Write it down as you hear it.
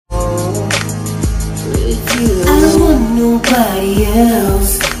with you. I don't want nobody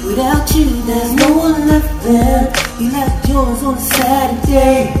else. Without you, there's no one left there. You left yours on a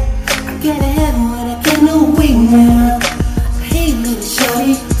Saturday. I gotta have it when I can't no wait now. Hey little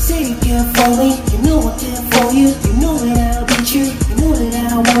shorty, say you care for me. You know I care for you. You know that I'll be true. You know that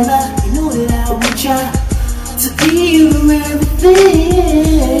I wanna. You know that I will try to give you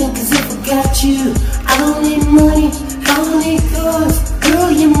everything. Cause if I got you, I don't need money, I don't need cars. Girl,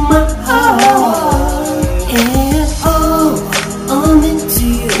 you're my heart. And oh, I'm into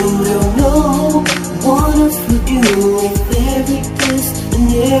you. Don't know what else would do. With every kiss and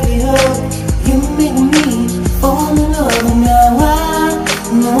every hug, you make me fall in love. Now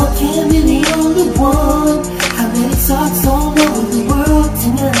I know I can't be the only one. I let it talk so